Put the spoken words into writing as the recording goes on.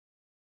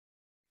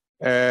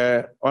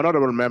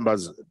Honorable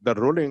members, the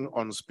ruling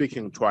on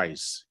speaking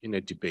twice in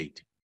a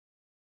debate.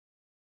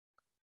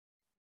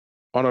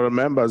 Honorable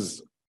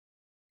members,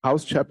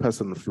 House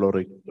Chairperson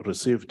Floyd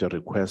received a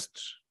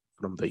request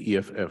from the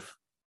EFF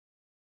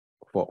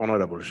for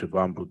Honorable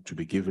Shivambu to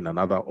be given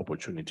another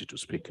opportunity to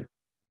speak.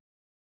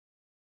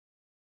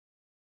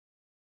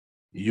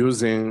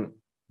 Using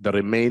the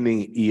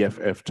remaining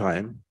EFF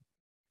time,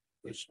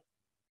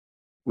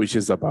 which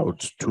is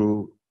about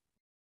two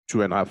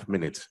and a half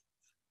minutes,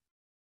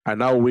 I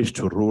now wish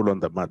to rule on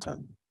the matter.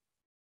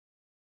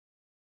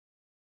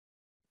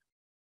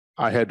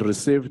 I had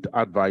received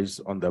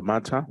advice on the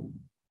matter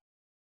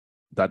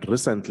that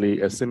recently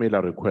a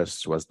similar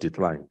request was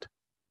declined,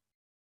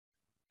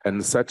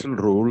 and certain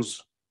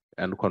rules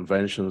and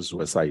conventions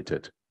were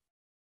cited.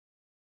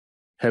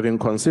 Having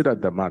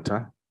considered the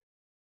matter,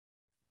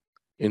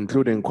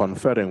 including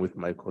conferring with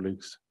my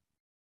colleagues,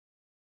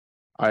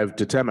 I have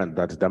determined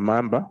that the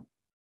member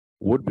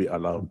would be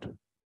allowed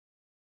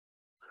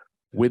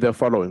with the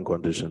following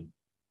condition: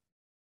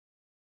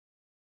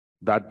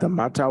 that the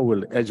matter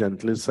will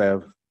urgently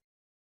serve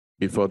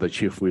before the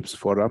Chief Whip's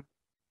Forum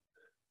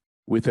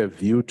with a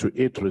view to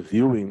it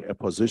reviewing a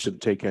position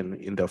taken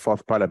in the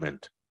Fourth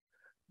Parliament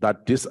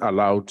that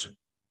disallowed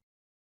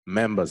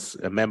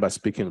a member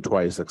speaking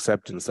twice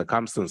except in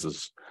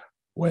circumstances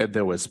where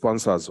they were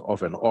sponsors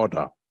of an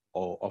order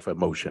or of a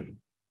motion.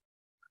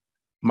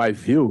 My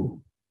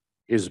view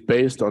is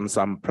based on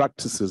some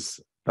practices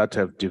that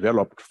have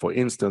developed, for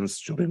instance,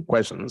 during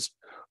questions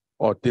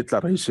or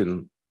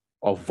declaration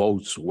of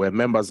votes where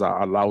members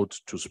are allowed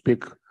to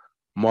speak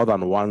more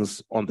than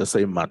once on the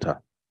same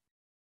matter.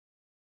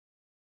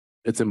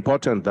 It's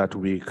important that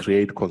we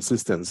create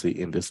consistency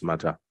in this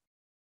matter.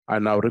 I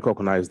now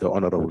recognize the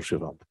Honorable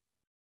Shivambu.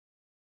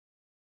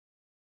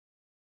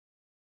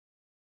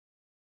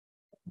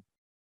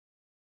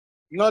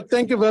 No,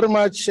 thank you very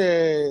much,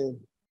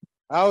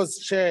 House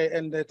Chair,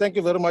 and thank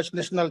you very much,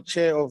 National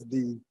Chair of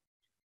the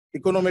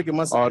Economic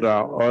Emancipation.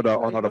 Order,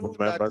 honorable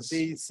members. There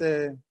is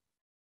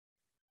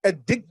a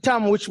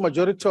dictum which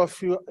majority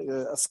of you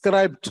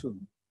ascribe to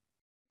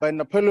by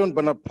Napoleon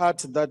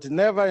Bonaparte that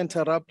never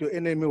interrupt your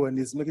enemy when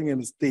he's making a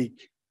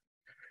mistake.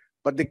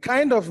 But the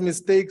kind of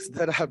mistakes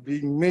that have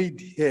been made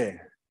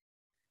here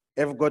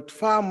have got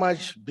far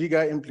much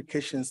bigger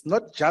implications,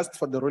 not just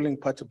for the ruling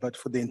party, but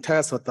for the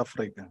entire South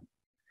Africa.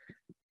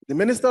 The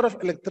Minister of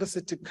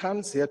Electricity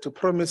comes here to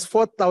promise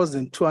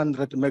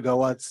 4,200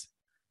 megawatts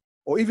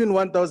or even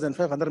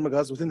 1,500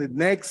 megawatts within the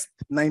next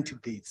 90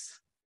 days.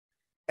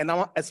 And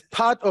as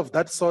part of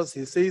that source,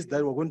 he says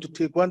that we're going to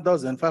take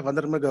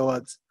 1,500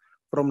 megawatts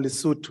from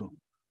Lesotho.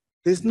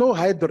 There's no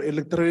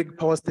hydroelectric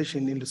power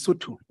station in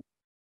Lesotho.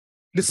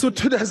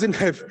 Lesotho doesn't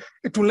have,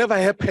 it will never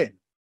happen.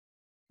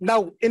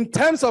 Now, in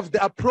terms of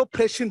the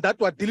appropriation that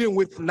we're dealing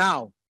with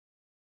now,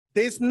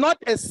 there's not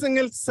a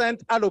single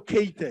cent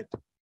allocated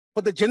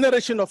for the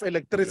generation of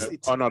electricity.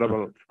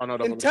 Honorable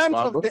in terms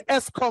Shivambu. of the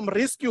ESCOM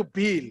rescue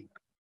bill,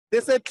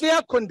 there's a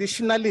clear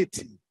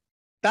conditionality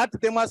that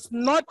there must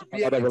not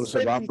be an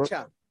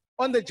expenditure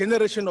on the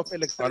generation of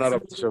electricity.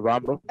 Honorable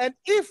Shivambu. And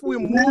if we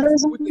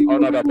move with the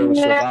Honorable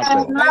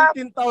Shivambu.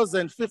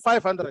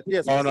 19,500,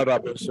 yes.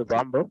 Honorable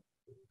Shivambu,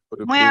 would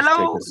you please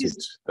take a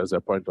seat? There's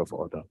a point of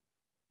order.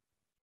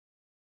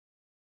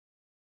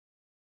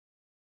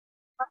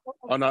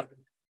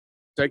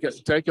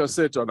 Take your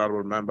seat,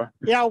 honorable member.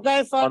 Yeah,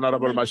 okay, sir.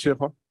 Honorable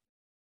Mashiko.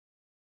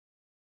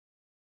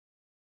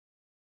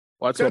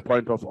 What's your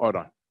point of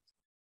order?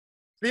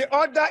 The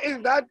order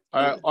is that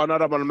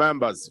honorable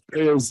members,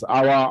 please,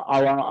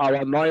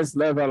 our noise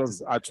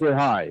levels are too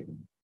high.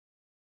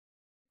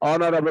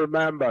 Honorable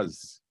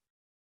members.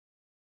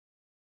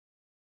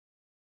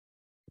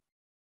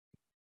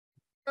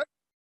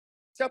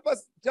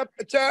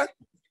 Chair.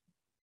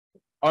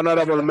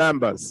 Honorable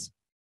members.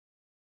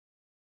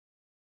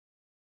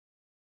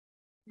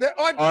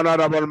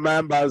 Honorable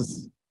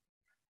members.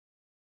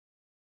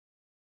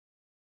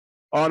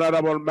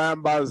 Honorable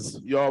members,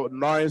 your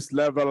noise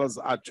levels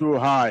are too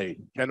high.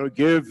 Can we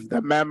give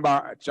the member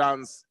a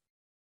chance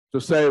to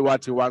say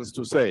what he wants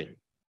to say?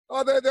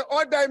 Oh, the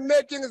order I'm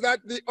making is that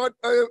the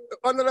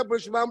Honorable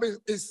Shivambu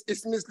is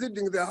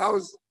misleading the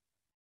House.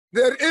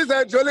 There is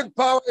hydraulic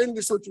power in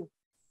Lesotho.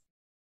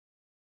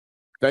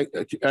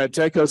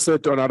 Take a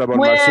seat, Honorable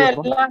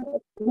Mashiko.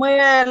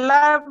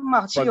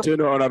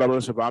 Continue, Honorable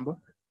Shivambu.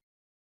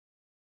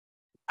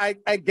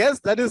 I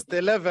guess that is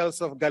the levels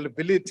of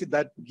gullibility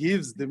that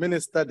gives the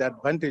minister the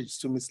advantage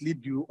to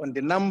mislead you on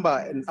the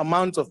number and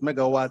amounts of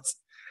megawatts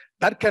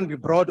that can be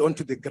brought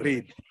onto the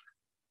grid.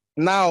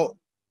 Now,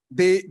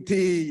 the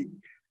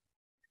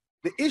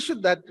issue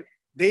that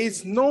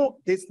there's not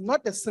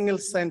a single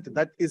cent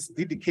that is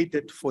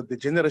dedicated for the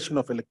generation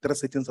of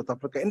electricity in South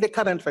Africa in the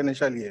current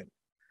financial year,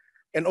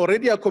 and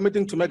already are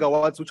committing to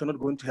megawatts which are not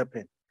going to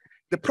happen.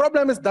 The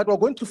problem is that we're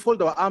going to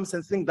fold our arms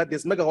and think that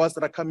there's megawatts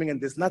that are coming and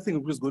there's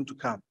nothing which is going to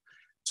come.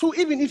 So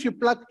even if you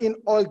plug in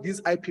all these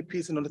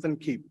IPPs in Northern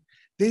Cape,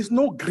 there's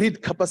no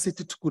grid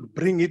capacity to could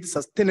bring it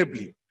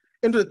sustainably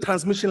into the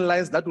transmission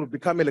lines that will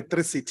become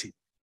electricity.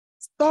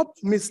 Stop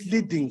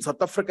misleading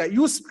South Africa.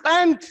 You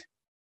spent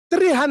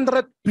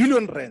 300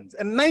 billion rands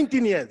in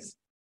 19 years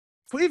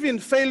to even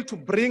fail to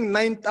bring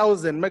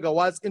 9,000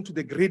 megawatts into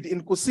the grid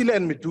in Kusile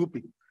and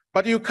Medupi.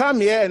 But you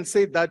come here and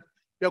say that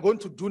you're going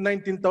to do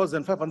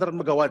 19,500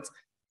 megawatts.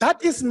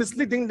 That is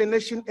misleading the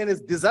nation and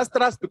is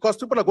disastrous because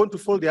people are going to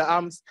fold their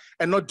arms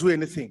and not do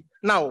anything.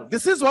 Now,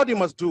 this is what you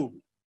must do.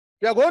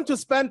 We are going to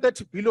spend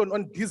 30 billion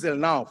on diesel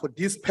now for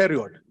this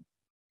period.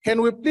 Can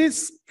we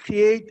please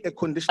create a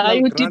conditional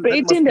grant? Are you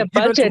debating the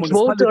budget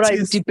vote or are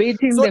you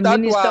debating the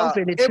Minister of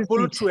Electricity?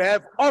 Able to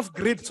have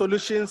off-grid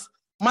solutions,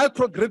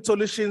 microgrid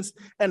solutions,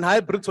 and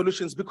hybrid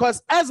solutions,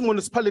 because as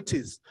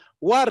municipalities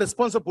who are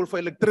responsible for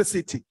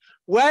electricity,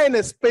 we're in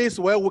a space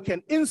where we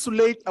can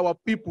insulate our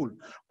people,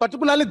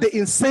 particularly the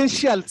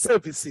essential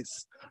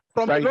services.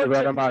 Thank you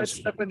very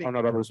much,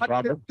 Honorable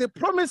Shivambu. The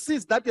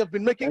promises that you have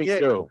been making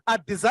here are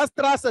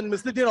disastrous and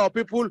misleading our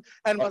people.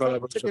 And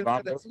Honorable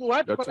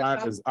Shivambu, your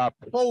time is up.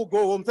 Before we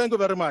go home, thank you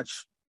very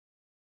much.